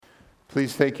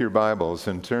Please take your Bibles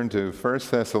and turn to 1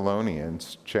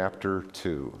 Thessalonians chapter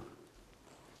 2.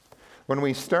 When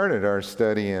we started our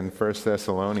study in 1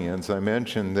 Thessalonians, I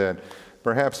mentioned that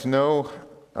perhaps no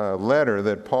letter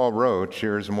that Paul wrote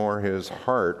shares more his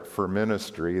heart for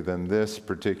ministry than this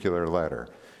particular letter.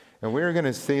 And we're going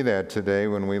to see that today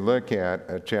when we look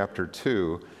at chapter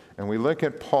 2, and we look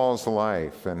at Paul's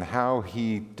life and how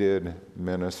he did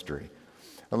ministry.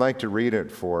 I'd like to read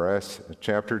it for us,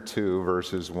 chapter 2,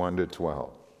 verses 1 to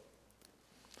 12.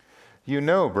 You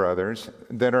know, brothers,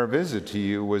 that our visit to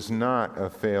you was not a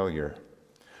failure.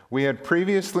 We had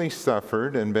previously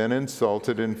suffered and been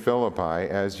insulted in Philippi,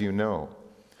 as you know.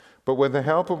 But with the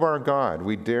help of our God,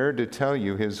 we dared to tell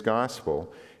you his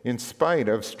gospel in spite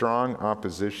of strong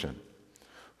opposition.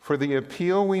 For the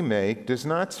appeal we make does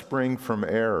not spring from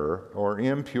error or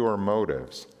impure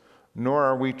motives, nor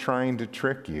are we trying to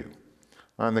trick you.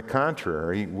 On the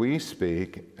contrary, we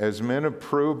speak as men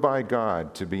approved by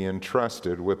God to be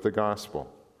entrusted with the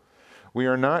gospel. We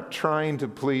are not trying to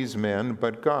please men,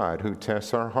 but God who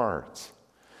tests our hearts.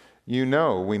 You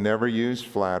know we never use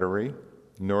flattery,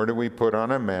 nor do we put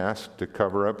on a mask to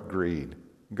cover up greed.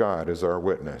 God is our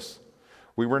witness.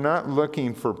 We were not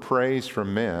looking for praise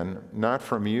from men, not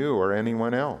from you or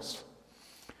anyone else.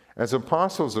 As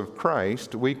apostles of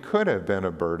Christ, we could have been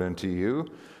a burden to you,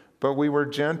 but we were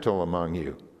gentle among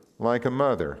you, like a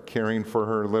mother caring for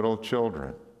her little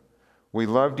children. We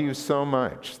loved you so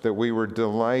much that we were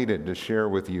delighted to share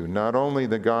with you not only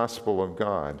the gospel of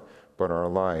God, but our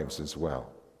lives as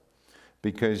well,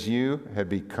 because you had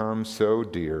become so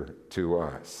dear to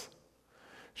us.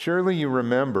 Surely you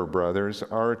remember, brothers,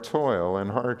 our toil and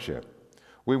hardship.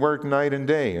 We worked night and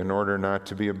day in order not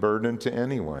to be a burden to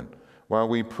anyone, while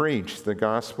we preached the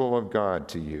gospel of God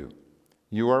to you.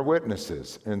 You are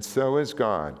witnesses, and so is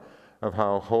God, of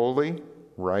how holy,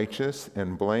 righteous,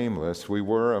 and blameless we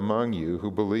were among you who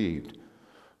believed.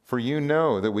 For you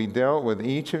know that we dealt with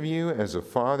each of you as a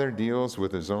father deals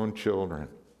with his own children,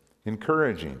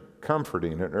 encouraging,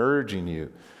 comforting, and urging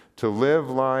you to live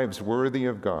lives worthy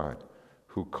of God,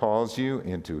 who calls you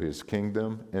into his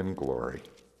kingdom and glory.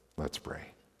 Let's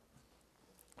pray.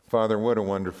 Father, what a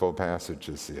wonderful passage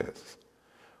this is.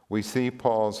 We see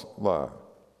Paul's love,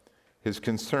 his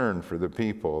concern for the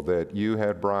people that you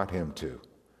had brought him to.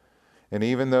 And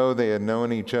even though they had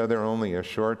known each other only a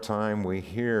short time, we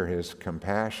hear his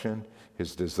compassion,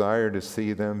 his desire to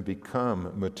see them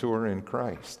become mature in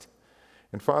Christ.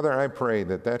 And Father, I pray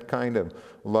that that kind of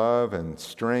love and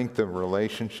strength of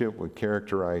relationship would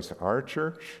characterize our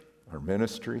church, our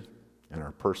ministry, and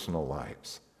our personal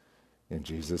lives. In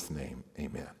Jesus' name,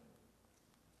 amen.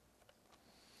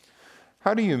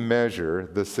 How do you measure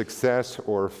the success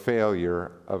or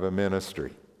failure of a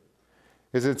ministry?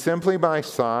 Is it simply by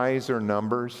size or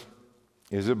numbers?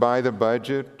 Is it by the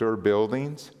budget or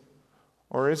buildings?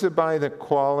 Or is it by the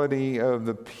quality of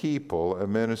the people a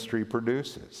ministry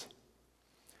produces?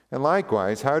 And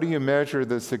likewise, how do you measure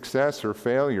the success or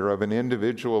failure of an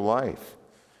individual life?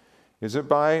 Is it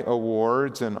by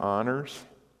awards and honors?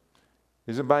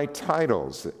 Is it by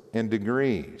titles and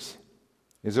degrees?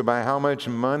 Is it by how much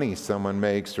money someone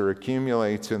makes or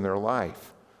accumulates in their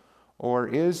life? Or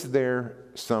is there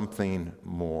something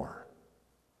more?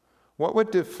 What would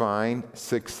define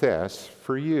success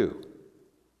for you?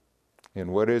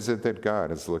 And what is it that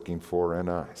God is looking for in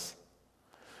us?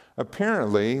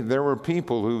 Apparently, there were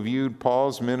people who viewed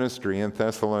Paul's ministry in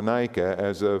Thessalonica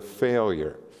as a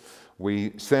failure.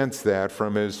 We sense that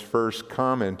from his first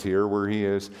comment here, where he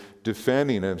is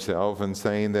defending himself and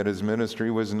saying that his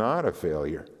ministry was not a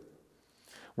failure.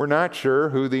 We're not sure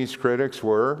who these critics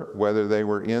were, whether they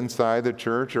were inside the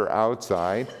church or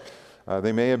outside.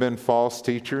 They may have been false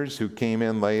teachers who came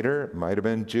in later. It might have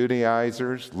been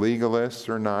Judaizers, legalists,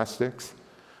 or Gnostics.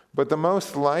 But the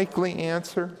most likely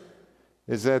answer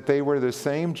is that they were the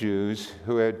same Jews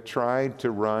who had tried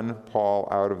to run Paul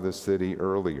out of the city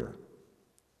earlier.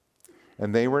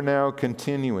 And they were now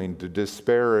continuing to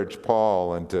disparage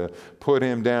Paul and to put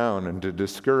him down and to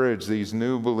discourage these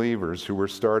new believers who were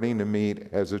starting to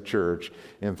meet as a church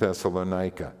in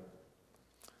Thessalonica.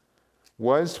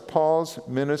 Was Paul's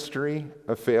ministry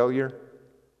a failure?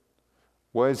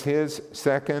 Was his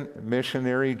second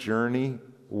missionary journey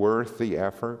worth the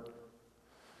effort?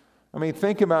 I mean,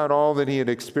 think about all that he had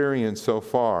experienced so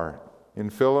far.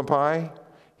 In Philippi,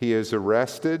 he is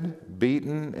arrested,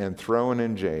 beaten, and thrown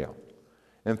in jail.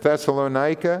 In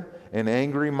Thessalonica, an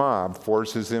angry mob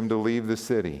forces him to leave the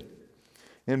city.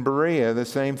 In Berea, the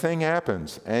same thing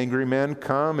happens. Angry men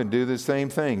come and do the same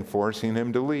thing, forcing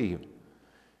him to leave.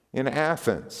 In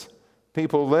Athens,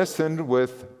 people listened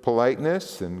with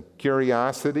politeness and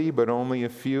curiosity, but only a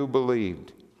few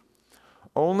believed.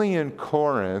 Only in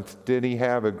Corinth did he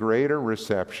have a greater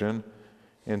reception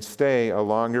and stay a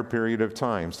longer period of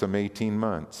time, some 18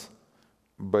 months.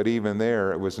 But even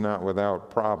there, it was not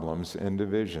without problems and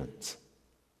divisions.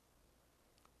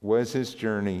 Was his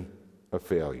journey a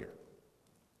failure?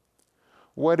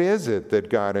 What is it that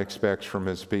God expects from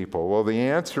his people? Well, the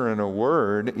answer in a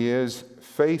word is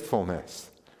faithfulness.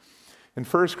 In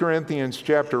 1 Corinthians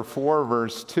chapter 4,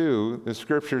 verse 2, the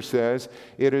scripture says,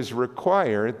 "It is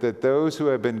required that those who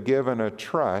have been given a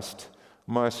trust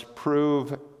must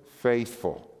prove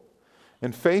faithful."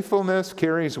 And faithfulness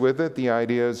carries with it the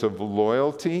ideas of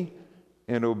loyalty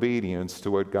and obedience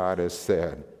to what God has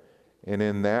said. And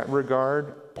in that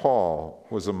regard, Paul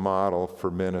was a model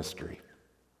for ministry.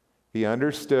 He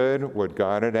understood what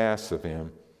God had asked of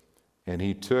him, and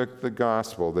he took the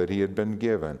gospel that he had been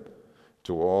given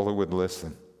to all who would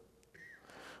listen.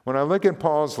 When I look at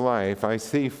Paul's life, I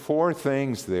see 4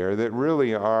 things there that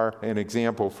really are an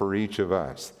example for each of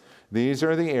us. These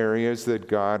are the areas that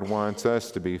God wants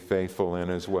us to be faithful in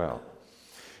as well.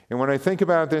 And when I think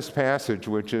about this passage,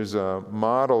 which is a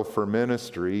model for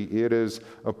ministry, it is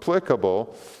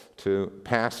applicable to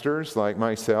pastors like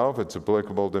myself. It's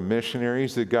applicable to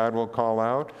missionaries that God will call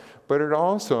out. But it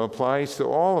also applies to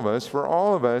all of us, for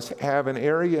all of us have an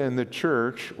area in the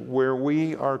church where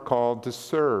we are called to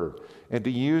serve and to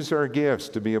use our gifts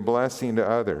to be a blessing to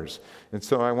others. And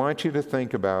so I want you to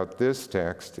think about this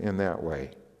text in that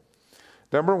way.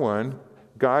 Number 1,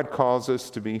 God calls us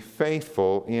to be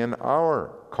faithful in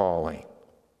our calling.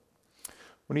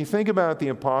 When you think about the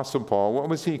Apostle Paul, what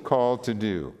was he called to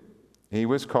do? He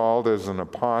was called as an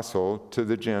apostle to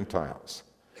the Gentiles.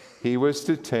 He was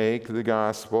to take the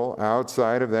gospel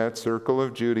outside of that circle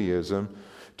of Judaism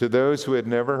to those who had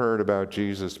never heard about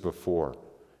Jesus before.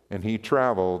 And he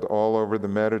traveled all over the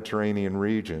Mediterranean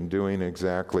region doing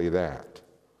exactly that.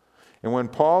 And when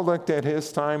Paul looked at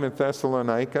his time in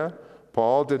Thessalonica,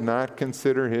 Paul did not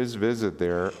consider his visit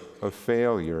there a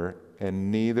failure, and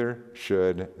neither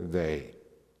should they.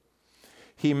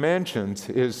 He mentions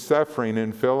his suffering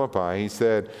in Philippi. He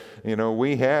said,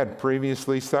 we had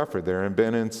previously suffered there and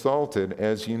been insulted,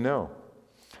 as you know.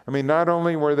 I mean, not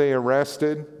only were they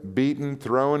arrested, beaten,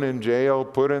 thrown in jail,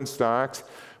 put in stocks,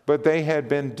 but they had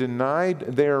been denied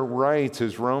their rights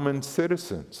as Roman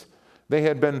citizens. They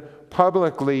had been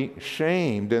publicly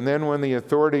shamed, and then when the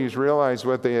authorities realized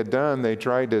what they had done, they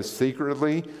tried to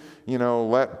secretly,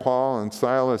 let Paul and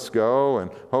Silas go and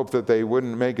hope that they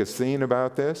wouldn't make a scene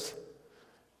about this.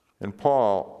 And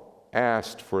Paul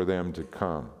asked for them to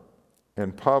come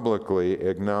and publicly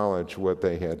acknowledge what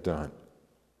they had done.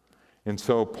 And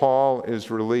so Paul is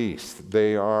released.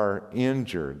 They are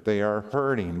injured. They are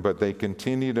hurting, but they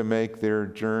continue to make their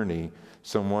journey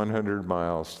some 100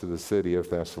 miles to the city of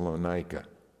Thessalonica.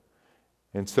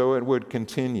 And so it would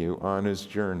continue on his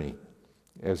journey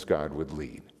as God would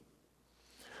lead.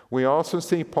 We also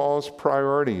see Paul's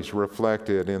priorities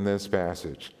reflected in this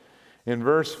passage. In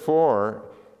verse 4,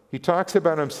 he talks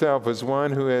about himself as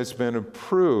one who has been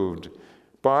approved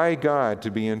by God to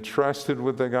be entrusted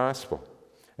with the gospel.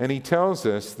 And he tells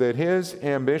us that his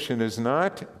ambition is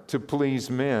not to please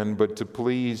men, but to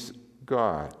please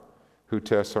God, who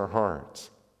tests our hearts.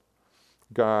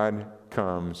 God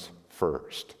comes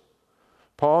first.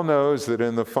 Paul knows that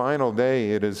in the final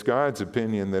day, it is God's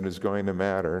opinion that is going to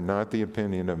matter, not the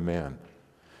opinion of men.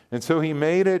 And so he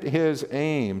made it his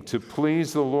aim to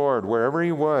please the Lord wherever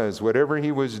he was, whatever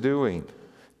he was doing,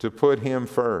 to put him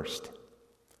first.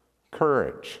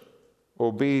 Courage,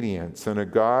 obedience, and a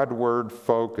God-word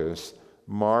focus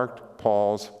marked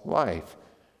Paul's life.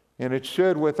 And it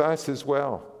should with us as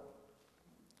well.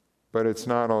 But it's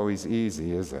not always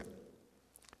easy, is it?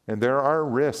 And there are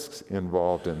risks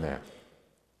involved in that.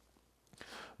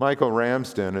 Michael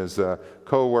Ramsden is a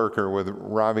co-worker with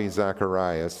Ravi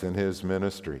Zacharias in his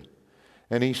ministry.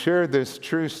 And he shared this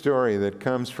true story that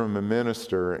comes from a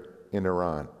minister in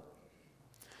Iran.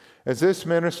 As this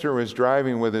minister was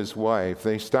driving with his wife,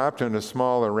 they stopped in a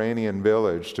small Iranian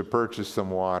village to purchase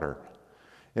some water.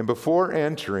 And before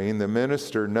entering, the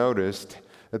minister noticed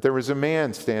that there was a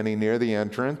man standing near the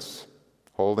entrance,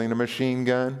 holding a machine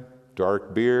gun,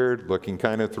 dark beard, looking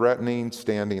kind of threatening,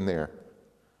 standing there.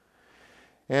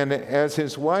 And as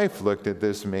his wife looked at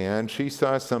this man, she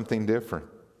saw something different.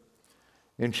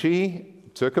 And she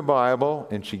took a Bible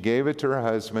and she gave it to her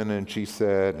husband and she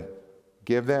said,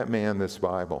 "Give that man this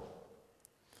Bible."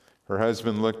 Her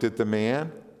husband looked at the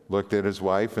man, looked at his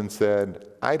wife and said,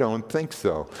 "I don't think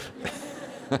so."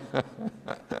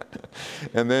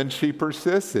 And then she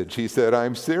persisted. She said,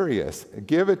 "I'm serious.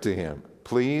 Give it to him.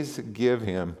 Please give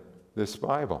him this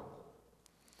Bible."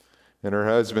 And her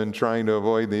husband, trying to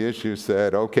avoid the issue,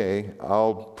 said, "Okay,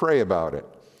 I'll pray about it."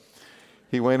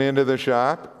 He went into the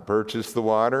shop, purchased the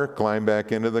water, climbed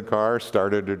back into the car,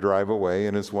 started to drive away,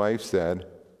 and his wife said,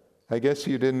 "I guess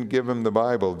you didn't give him the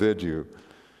Bible, did you?"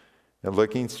 And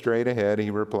looking straight ahead,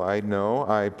 he replied, "No,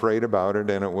 I prayed about it,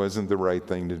 and it wasn't the right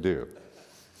thing to do."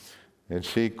 And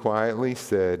she quietly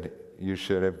said, "You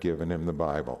should have given him the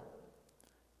Bible."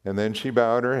 And then she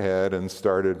bowed her head and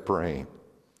started praying.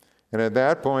 And at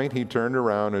that point, he turned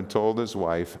around and told his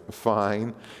wife,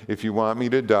 "Fine, if you want me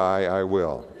to die, I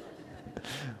will."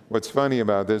 What's funny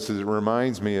about this is it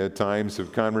reminds me at times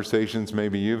of conversations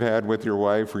maybe you've had with your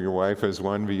wife, where your wife has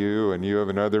one view and you have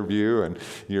another view, and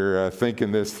you're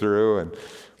thinking this through, and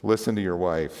listen to your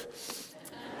wife.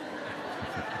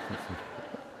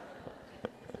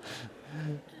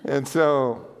 And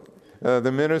so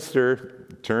the minister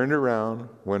turned around,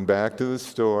 went back to the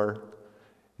store,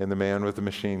 and the man with the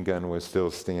machine gun was still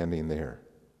standing there.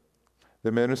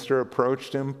 The minister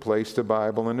approached him, placed a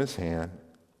Bible in his hand.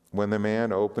 When the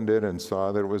man opened it and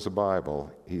saw that it was a Bible,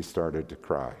 he started to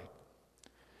cry.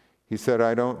 He said,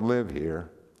 "I don't live here,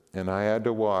 and I had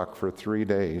to walk for 3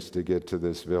 days to get to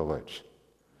this village.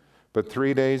 But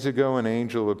 3 days ago, an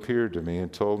angel appeared to me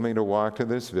and told me to walk to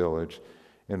this village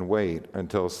and wait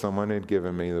until someone had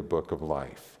given me the book of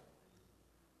life.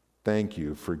 Thank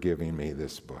you for giving me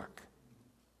this book."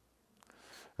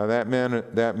 Now,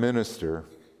 that minister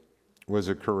was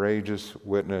a courageous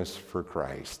witness for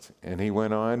Christ, and he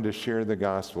went on to share the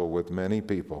gospel with many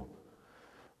people.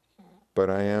 But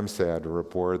I am sad to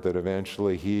report that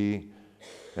eventually he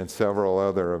and several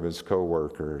other of his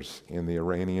co-workers in the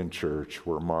Iranian church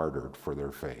were martyred for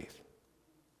their faith.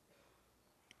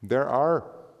 There are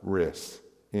risks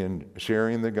in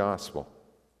sharing the gospel,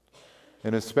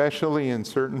 and especially in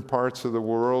certain parts of the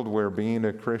world where being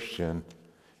a Christian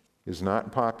is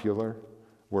not popular,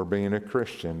 where being a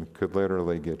Christian could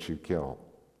literally get you killed.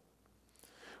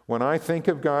 When I think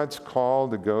of God's call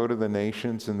to go to the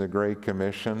nations in the Great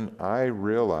Commission, I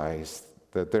realize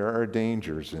that there are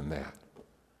dangers in that.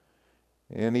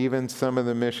 And even some of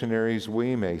the missionaries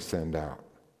we may send out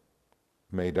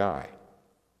may die.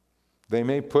 They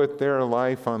may put their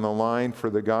life on the line for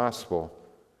the gospel,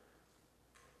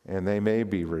 and they may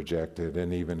be rejected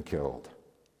and even killed.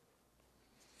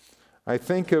 I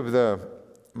think of the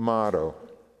motto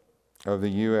of the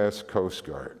U.S. Coast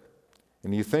Guard.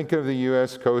 And you think of the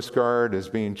U.S. Coast Guard as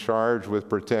being charged with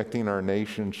protecting our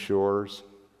nation's shores,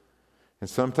 and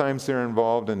sometimes they're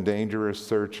involved in dangerous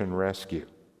search and rescue.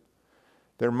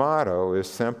 Their motto is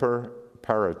Semper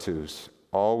Paratus,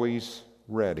 always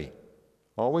ready.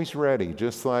 Always ready,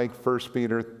 just like 1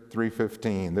 Peter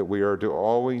 3:15, that we are to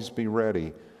always be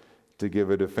ready to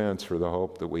give a defense for the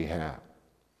hope that we have.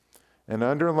 And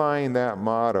underlying that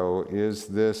motto is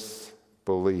this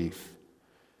belief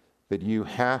that you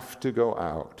have to go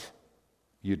out,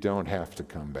 you don't have to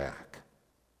come back.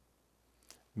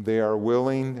 They are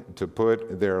willing to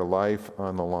put their life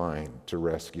on the line to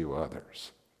rescue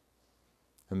others.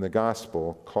 And the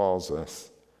gospel calls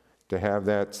us to have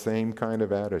that same kind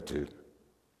of attitude.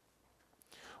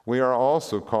 We are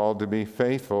also called to be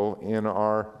faithful in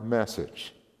our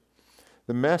message.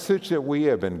 The message that we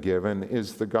have been given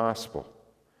is the gospel.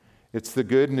 It's the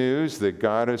good news that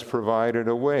God has provided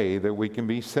a way that we can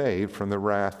be saved from the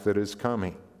wrath that is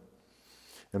coming.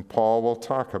 And Paul will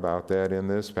talk about that in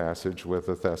this passage with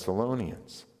the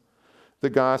Thessalonians. The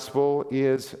gospel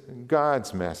is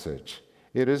God's message.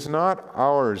 It is not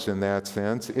ours in that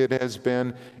sense. It has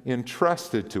been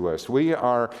entrusted to us. We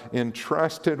are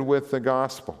entrusted with the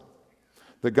gospel.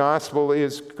 The gospel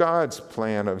is God's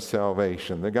plan of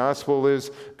salvation. The gospel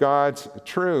is God's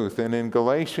truth. And in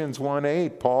Galatians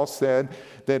 1:8, Paul said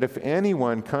that if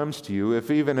anyone comes to you,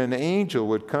 if even an angel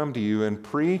would come to you and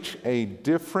preach a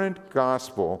different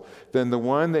gospel than the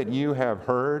one that you have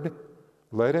heard,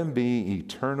 let him be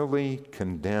eternally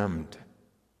condemned.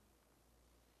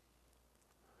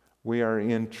 We are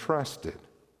entrusted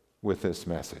with this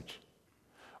message.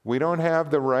 We don't have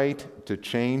the right to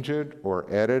change it or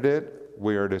edit it.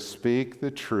 We are to speak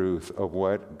the truth of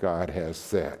what God has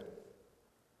said.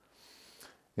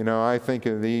 You know, I think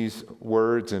of these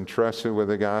words, entrusted with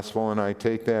the gospel, and I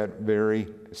take that very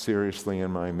seriously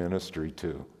in my ministry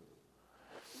too.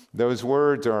 Those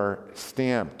words are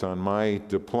stamped on my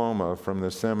diploma from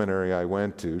the seminary I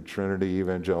went to, Trinity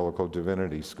Evangelical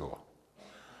Divinity School.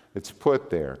 It's put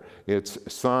there.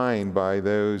 It's signed by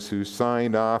those who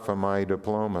signed off on my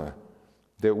diploma,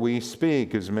 that we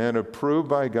speak as men approved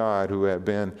by God who have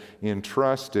been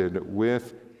entrusted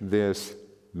with this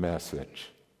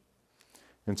message.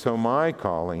 And so my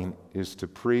calling is to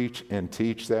preach and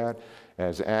teach that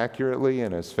as accurately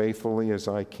and as faithfully as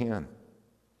I can.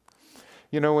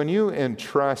 You know, when you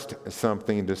entrust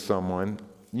something to someone,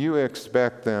 you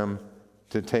expect them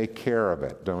to take care of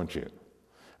it, don't you?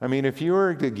 I mean, if you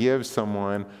were to give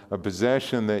someone a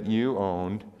possession that you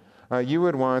owned, you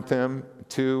would want them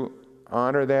to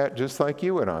honor that just like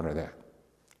you would honor that.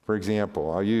 For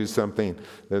example, I'll use something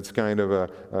that's kind of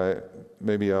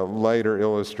maybe a lighter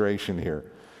illustration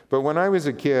here. But when I was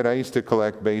a kid, I used to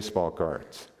collect baseball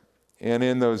cards. And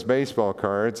in those baseball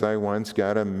cards, I once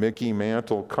got a Mickey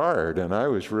Mantle card, and I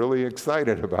was really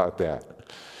excited about that.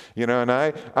 You know, and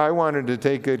I wanted to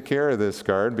take good care of this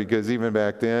card because even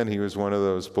back then, he was one of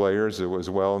those players that was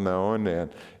well known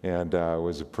and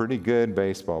was a pretty good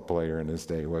baseball player in his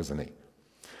day, wasn't he?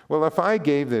 Well, if I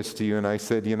gave this to you and I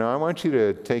said, you know, I want you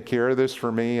to take care of this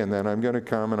for me, and then I'm going to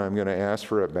come and I'm going to ask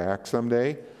for it back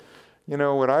someday, you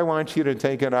know, would I want you to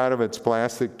take it out of its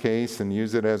plastic case and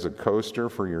use it as a coaster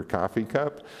for your coffee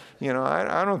cup? You know,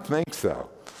 I don't think so.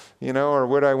 You know, or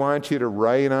would I want you to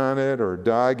write on it or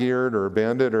dog-ear it or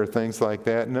bend it or things like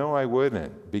that? No, I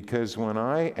wouldn't, because when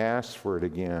I asked for it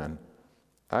again,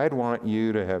 I'd want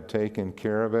you to have taken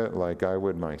care of it like I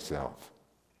would myself.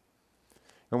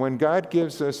 And when God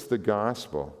gives us the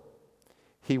gospel,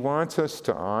 He wants us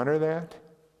to honor that.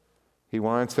 He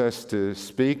wants us to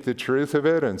speak the truth of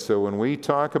it. And so when we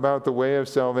talk about the way of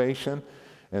salvation,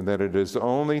 and that it is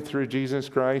only through Jesus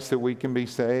Christ that we can be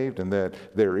saved, and that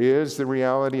there is the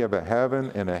reality of a heaven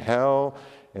and a hell,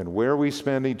 and where we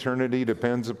spend eternity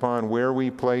depends upon where we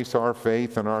place our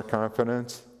faith and our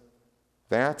confidence.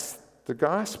 That's the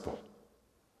gospel.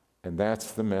 And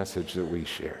that's the message that we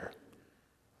share.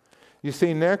 You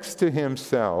see, next to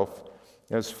Himself,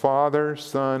 as Father,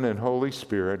 Son, and Holy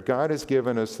Spirit, God has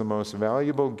given us the most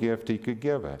valuable gift He could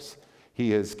give us.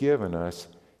 He has given us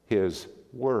His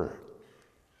Word.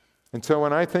 And so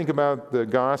when I think about the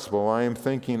gospel, I am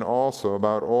thinking also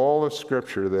about all of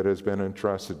Scripture that has been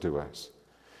entrusted to us.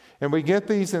 And we get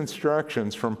these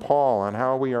instructions from Paul on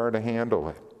how we are to handle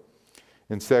it.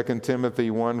 In 2 Timothy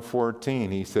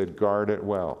 1:14, he said, guard it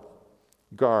well.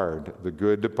 Guard the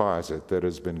good deposit that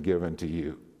has been given to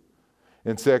you.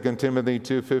 In 2 Timothy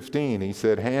 2:15, he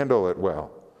said, handle it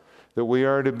well. That we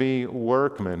are to be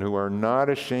workmen who are not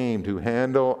ashamed, who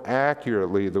handle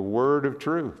accurately the word of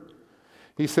truth.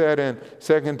 He said in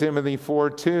 2 Timothy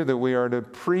 4:2 that we are to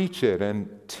preach it and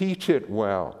teach it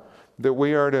well, that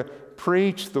we are to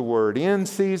preach the word in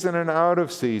season and out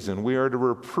of season. We are to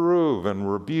reprove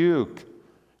and rebuke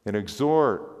and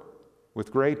exhort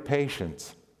with great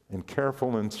patience and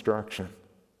careful instruction.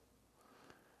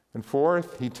 And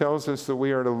fourth, he tells us that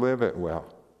we are to live it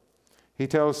well. He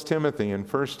tells Timothy in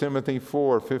 1 Timothy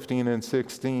 4:15 and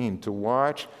 16 to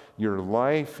watch your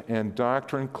life and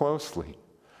doctrine closely.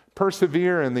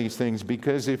 Persevere in these things,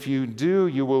 because if you do,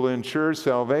 you will ensure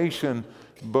salvation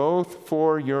both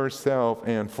for yourself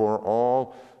and for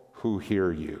all who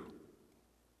hear you.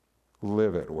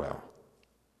 Live it well.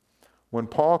 When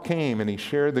Paul came and he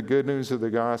shared the good news of the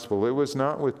gospel, it was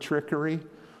not with trickery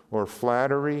or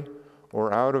flattery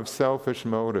or out of selfish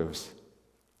motives.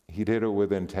 He did it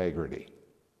with integrity,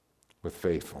 with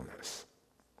faithfulness.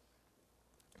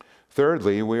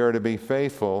 Thirdly, we are to be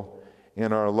faithful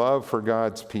in our love for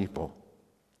God's people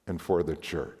and for the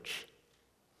church.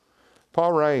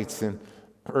 Paul writes in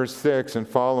verse 6 and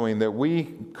following that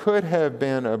we could have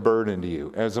been a burden to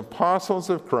you. As apostles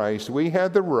of Christ, we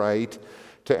had the right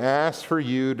to ask for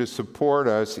you to support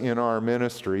us in our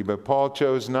ministry, but Paul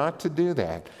chose not to do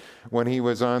that when he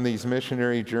was on these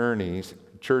missionary journeys,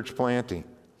 church planting.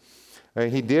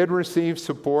 He did receive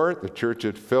support. The church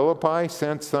at Philippi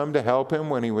sent some to help him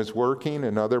when he was working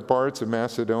in other parts of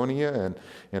Macedonia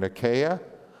and Achaia.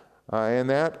 And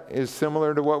that is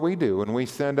similar to what we do when we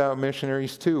send out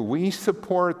missionaries too. We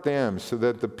support them so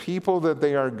that the people that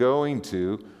they are going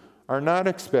to are not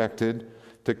expected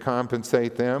to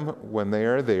compensate them when they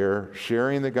are there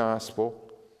sharing the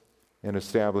gospel and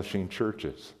establishing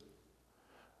churches.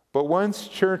 But once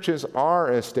churches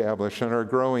are established and are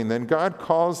growing, then God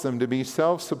calls them to be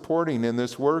self-supporting in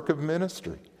this work of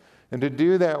ministry and to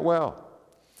do that well.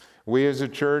 We as a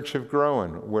church have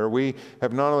grown where we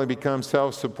have not only become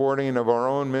self-supporting of our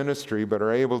own ministry, but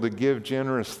are able to give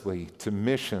generously to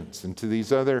missions and to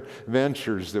these other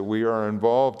ventures that we are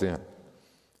involved in.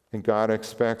 And God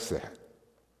expects that.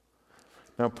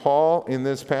 Now, Paul in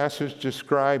this passage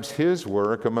describes his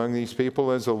work among these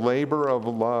people as a labor of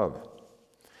love.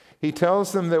 He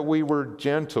tells them that we were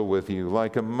gentle with you,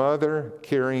 like a mother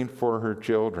caring for her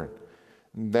children.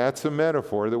 That's a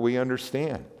metaphor that we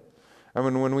understand. I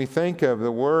mean, when we think of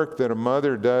the work that a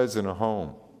mother does in a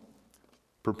home,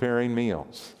 preparing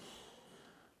meals,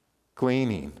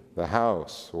 cleaning the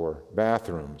house or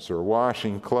bathrooms or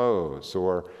washing clothes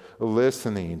or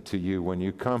listening to you when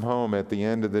you come home at the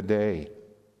end of the day,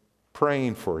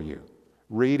 praying for you,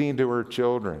 reading to her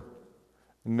children,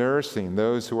 nursing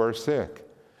those who are sick,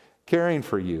 caring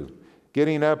for you,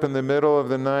 getting up in the middle of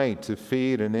the night to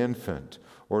feed an infant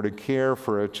or to care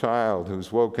for a child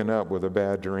who's woken up with a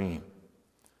bad dream.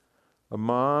 A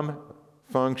mom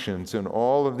functions in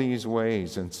all of these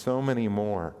ways and so many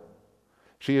more.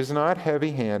 She is not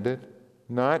heavy-handed,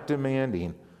 not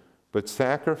demanding, but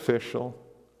sacrificial,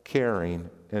 caring,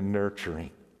 and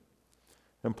nurturing.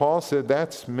 And Paul said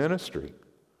that's ministry.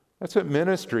 That's what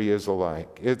ministry is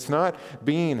like. It's not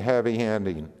being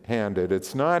heavy-handed.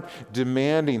 It's not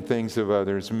demanding things of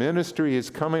others. Ministry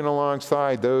is coming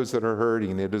alongside those that are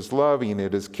hurting. It is loving.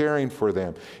 It is caring for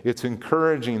them. It's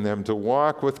encouraging them to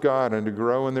walk with God and to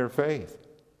grow in their faith.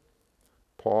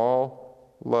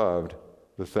 Paul loved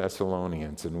the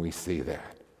Thessalonians, and we see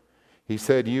that. He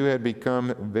said, "You had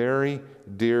become very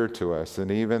dear to us,"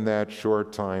 in even that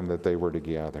short time that they were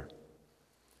together.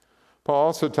 Paul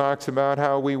also talks about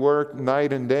how we work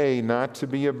night and day not to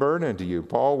be a burden to you.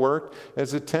 Paul worked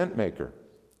as a tent maker.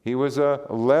 He was a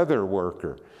leather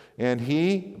worker, and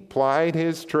he plied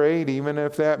his trade even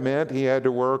if that meant he had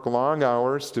to work long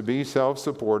hours to be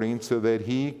self-supporting so that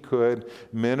he could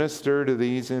minister to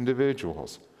these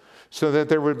individuals, so that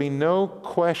there would be no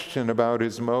question about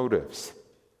his motives.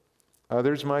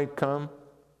 Others might come.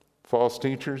 False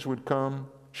teachers would come.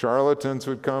 Charlatans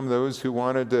would come, those who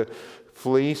wanted to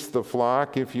fleece the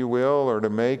flock, if you will, or to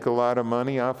make a lot of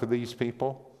money off of these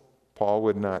people. Paul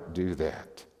would not do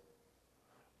that.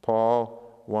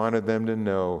 Paul wanted them to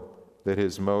know that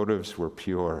his motives were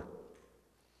pure.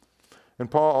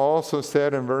 And Paul also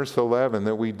said in verse 11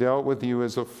 that we dealt with you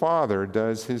as a father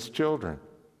does his children,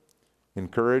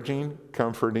 encouraging,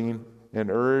 comforting,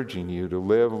 and urging you to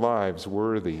live lives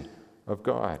worthy of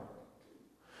God.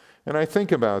 And I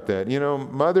think about that. You know,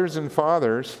 mothers and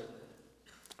fathers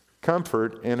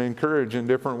comfort and encourage in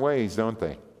different ways, don't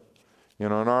they? You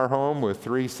know, in our home with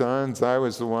 3 sons, I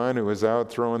was the one who was out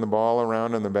throwing the ball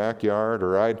around in the backyard,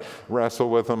 or I'd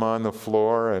wrestle with them on the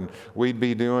floor, and we'd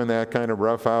be doing that kind of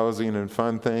roughhousing and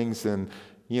fun things. And,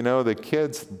 you know, the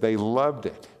kids, they loved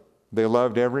it. They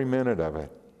loved every minute of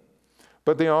it.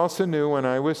 But they also knew when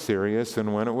I was serious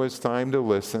and when it was time to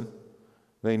listen.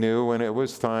 They knew when it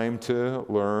was time to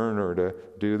learn or to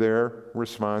do their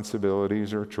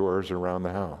responsibilities or chores around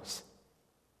the house.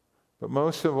 But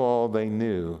most of all, they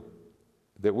knew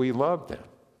that we loved them.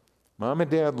 Mom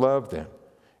and Dad loved them.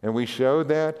 And we showed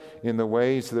that in the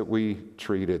ways that we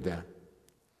treated them.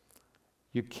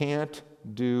 You can't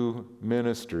do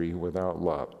ministry without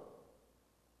love.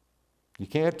 You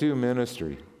can't do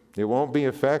ministry. It won't be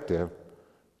effective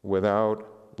without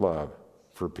love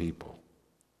for people.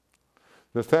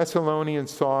 The Thessalonians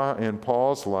saw in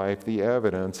Paul's life the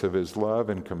evidence of his love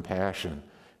and compassion,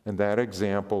 and that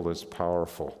example is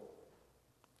powerful.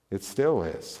 It still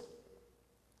is.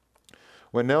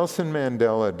 When Nelson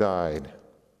Mandela died,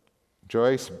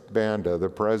 Joyce Banda, the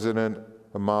president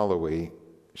of Malawi,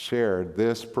 shared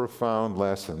this profound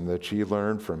lesson that she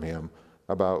learned from him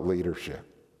about leadership.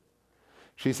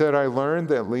 She said, "I learned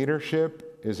that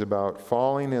leadership is about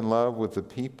falling in love with the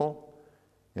people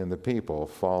and the people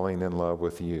falling in love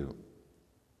with you."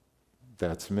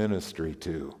 That's ministry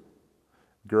too.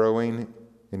 Growing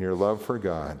in your love for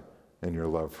God and your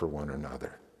love for one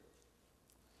another.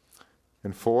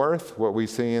 And fourth, what we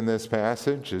see in this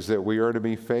passage is that we are to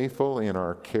be faithful in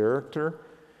our character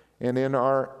and in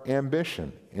our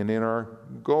ambition and in our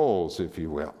goals, if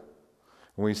you will.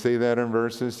 And we see that in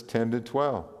verses 10 to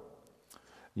 12.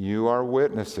 You are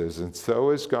witnesses, and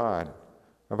so is God,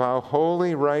 of how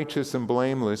holy, righteous, and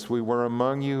blameless we were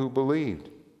among you who believed.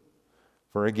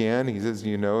 For again, he says,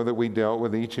 you know that we dealt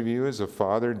with each of you as a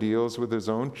father deals with his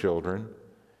own children,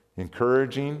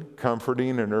 encouraging,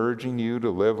 comforting, and urging you to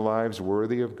live lives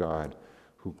worthy of God,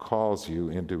 who calls you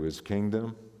into his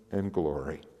kingdom and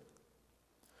glory.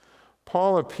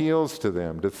 Paul appeals to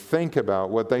them to think about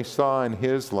what they saw in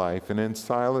his life and in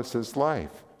Silas's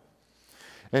life.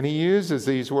 And he uses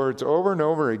these words over and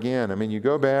over again. I mean, you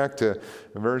go back to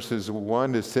verses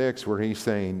 1 to 6 where he's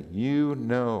saying, you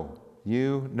know,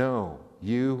 you know,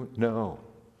 you know.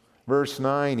 Verse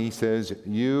 9, he says,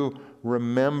 you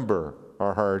remember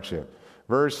our hardship.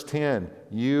 Verse 10,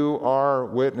 you are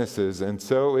witnesses, and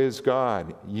so is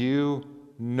God. You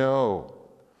know.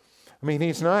 I mean,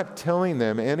 he's not telling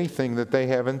them anything that they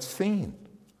haven't seen.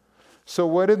 So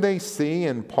what did they see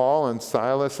in Paul and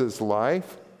Silas's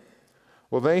life?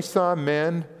 Well, they saw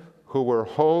men who were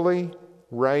holy,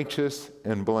 righteous,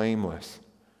 and blameless.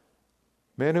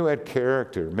 men who had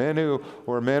character, men who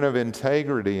were men of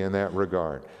integrity in that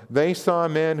regard. They saw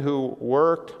men who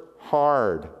worked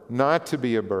hard not to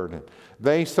be a burden.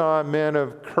 They saw men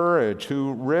of courage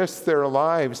who risked their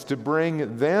lives to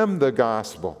bring them the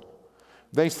gospel.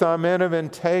 They saw men of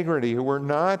integrity who were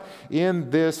not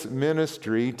in this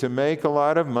ministry to make a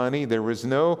lot of money. There was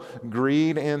no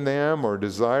greed in them or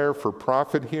desire for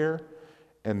profit here.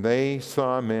 And they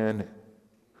saw men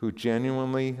who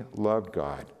genuinely loved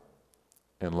God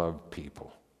and loved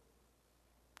people.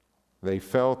 They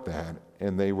felt that,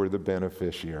 and they were the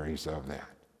beneficiaries of that.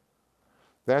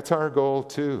 That's our goal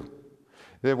too.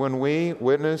 That when we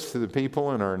witness to the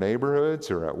people in our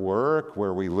neighborhoods or at work,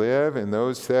 where we live, in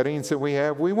those settings that we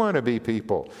have, we want to be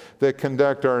people that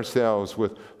conduct ourselves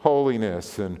with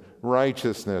holiness and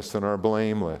righteousness and are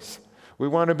blameless. We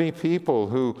want to be people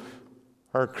who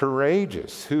are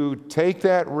courageous, who take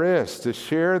that risk to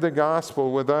share the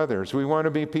gospel with others. We want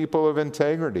to be people of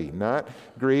integrity, not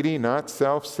greedy, not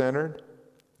self-centered,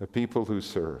 but people who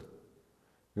serve.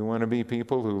 We want to be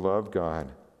people who love God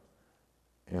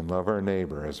and love our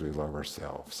neighbor as we love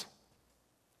ourselves.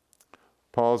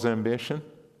 Paul's ambition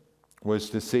was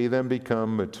to see them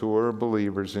become mature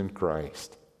believers in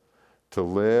Christ, to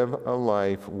live a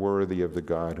life worthy of the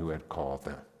God who had called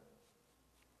them.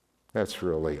 That's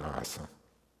really awesome.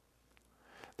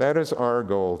 That is our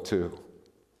goal too.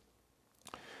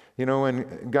 You know,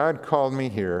 when God called me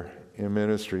here in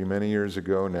ministry many years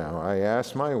ago now, I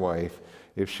asked my wife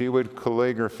if she would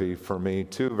calligraphy for me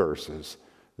 2 verses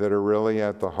that are really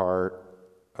at the heart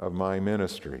of my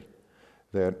ministry.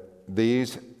 That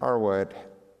these are what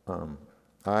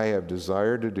I have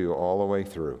desired to do all the way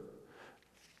through.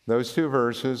 Those 2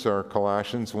 verses are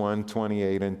Colossians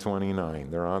 1:28 and 29.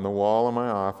 They're on the wall in my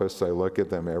office. I look at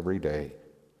them every day.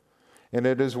 And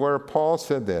it is where Paul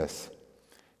said this.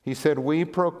 He said, "We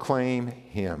proclaim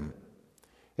him,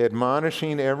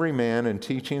 admonishing every man and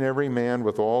teaching every man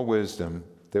with all wisdom,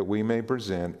 that we may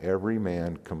present every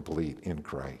man complete in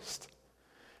Christ.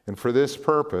 And for this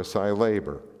purpose I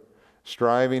labor,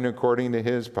 striving according to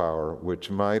his power, which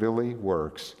mightily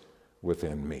works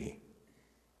within me."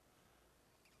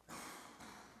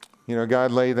 You know,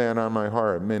 God laid that on my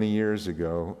heart many years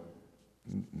ago,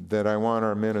 that I want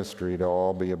our ministry to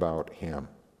all be about him,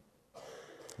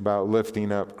 about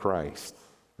lifting up Christ,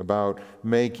 about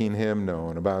making him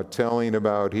known, about telling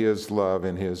about his love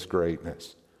and his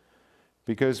greatness.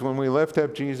 Because when we lift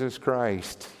up Jesus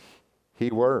Christ,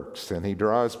 he works and he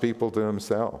draws people to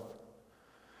himself.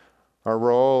 Our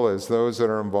role as those that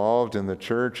are involved in the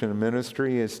church and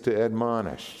ministry is to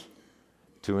admonish,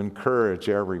 to encourage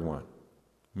everyone,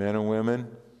 men and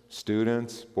women,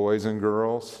 students, boys and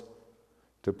girls,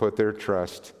 to put their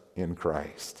trust in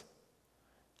Christ,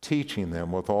 teaching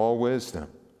them with all wisdom,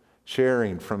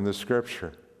 sharing from the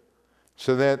Scripture,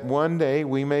 so that one day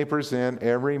we may present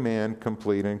every man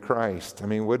complete in Christ. I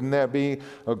mean, wouldn't that be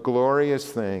a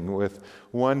glorious thing? With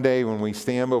one day when we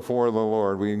stand before the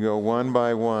Lord, we can go one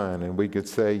by one and we could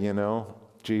say, you know,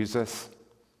 Jesus,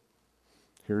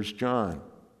 here's John,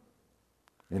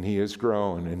 and he has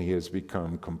grown and he has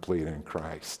become complete in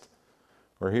Christ.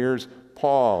 Or here's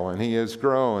Paul, and he has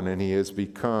grown and he has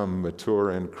become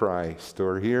mature in Christ.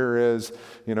 Or here is,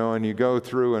 you know, and you go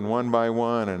through and one by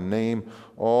one and name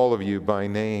all of you by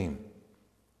name.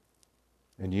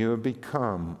 And you have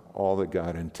become all that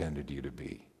God intended you to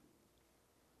be.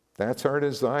 That's our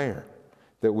desire,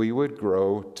 that we would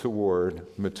grow toward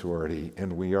maturity,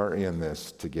 and we are in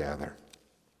this together.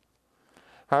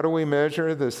 How do we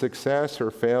measure the success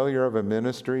or failure of a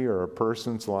ministry or a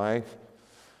person's life?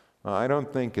 I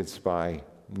don't think it's by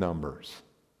numbers.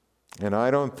 And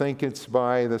I don't think it's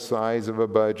by the size of a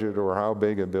budget or how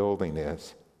big a building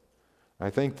is. I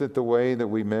think that the way that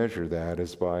we measure that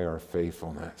is by our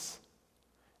faithfulness.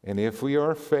 And if we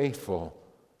are faithful,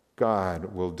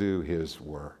 God will do his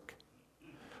work.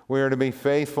 We are to be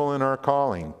faithful in our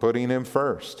calling, putting him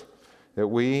first, that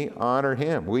we honor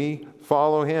him. We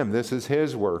follow him. This is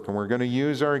his work, and we're going to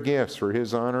use our gifts for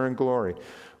his honor and glory.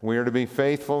 We are to be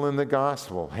faithful in the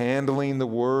gospel, handling the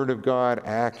word of God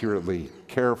accurately,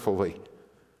 carefully.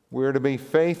 We are to be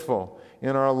faithful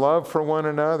in our love for one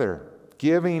another,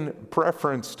 giving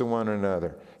preference to one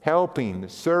another, helping,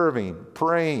 serving,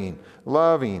 praying,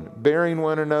 loving, bearing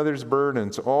one another's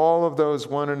burdens, all of those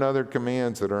one another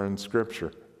commands that are in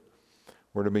Scripture.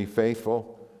 We're to be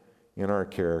faithful in our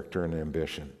character and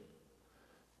ambition,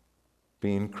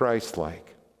 being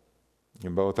Christ-like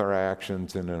in both our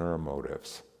actions and in our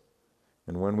motives.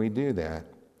 And when we do that,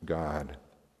 God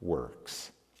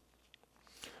works.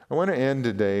 I want to end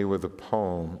today with a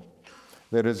poem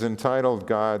that is entitled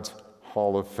God's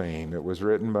Hall of Fame. It was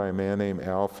written by a man named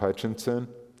Alf Hutchinson.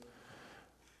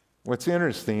 What's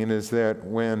interesting is that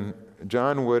when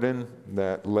John Wooden,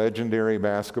 that legendary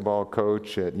basketball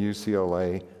coach at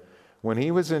UCLA, when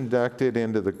he was inducted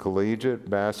into the Collegiate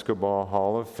Basketball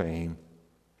Hall of Fame,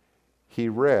 he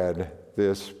read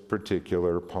this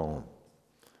particular poem.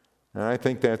 And I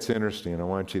think that's interesting. I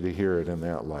want you to hear it in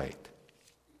that light.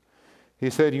 He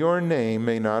said, "Your name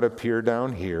may not appear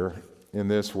down here in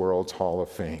this world's Hall of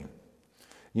Fame.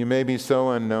 You may be so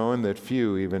unknown that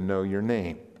few even know your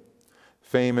name.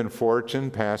 Fame and fortune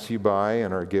pass you by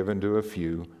and are given to a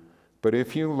few. But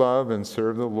if you love and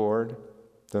serve the Lord,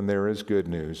 then there is good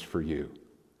news for you.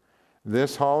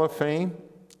 This Hall of Fame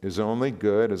is only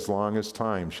good as long as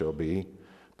time shall be.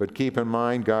 But keep in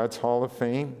mind, God's Hall of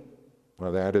Fame,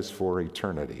 well, that is for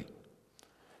eternity.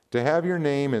 To have your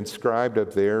name inscribed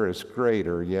up there is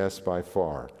greater, yes, by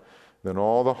far, than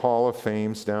all the Hall of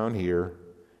Fames down here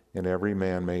and every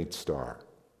man-made star.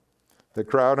 The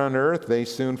crowd on earth, they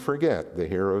soon forget the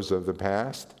heroes of the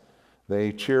past.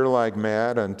 They cheer like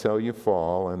mad until you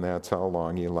fall, and that's how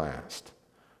long you last.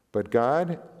 But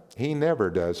God, He never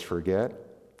does forget,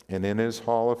 and in His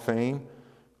Hall of Fame,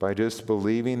 by just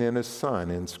believing in His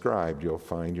Son inscribed, you'll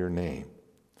find your name.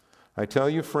 I tell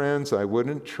you, friends, I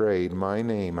wouldn't trade my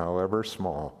name, however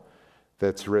small,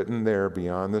 that's written there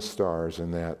beyond the stars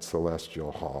in that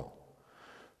celestial hall.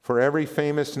 For every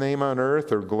famous name on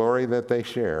earth or glory that they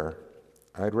share,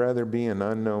 I'd rather be an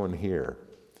unknown here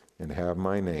and have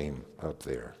my name up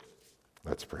there."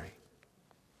 Let's pray.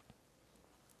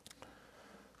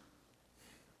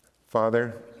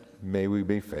 Father, may we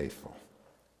be faithful.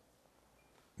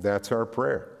 That's our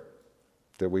prayer,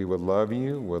 that we would love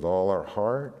you with all our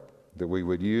heart, that we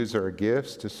would use our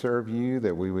gifts to serve you,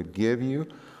 that we would give you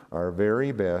our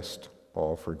very best,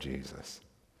 all for Jesus.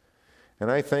 And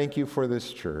I thank you for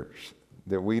this church,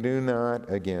 that we do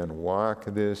not, again, walk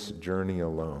this journey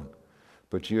alone,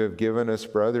 but you have given us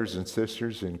brothers and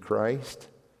sisters in Christ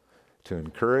to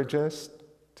encourage us,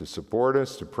 to support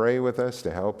us, to pray with us,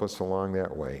 to help us along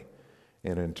that way,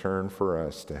 and in turn for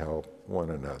us to help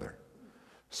one another.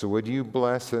 So would you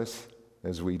bless us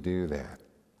as we do that?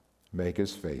 Make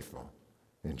us faithful.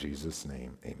 In Jesus'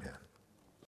 name, amen.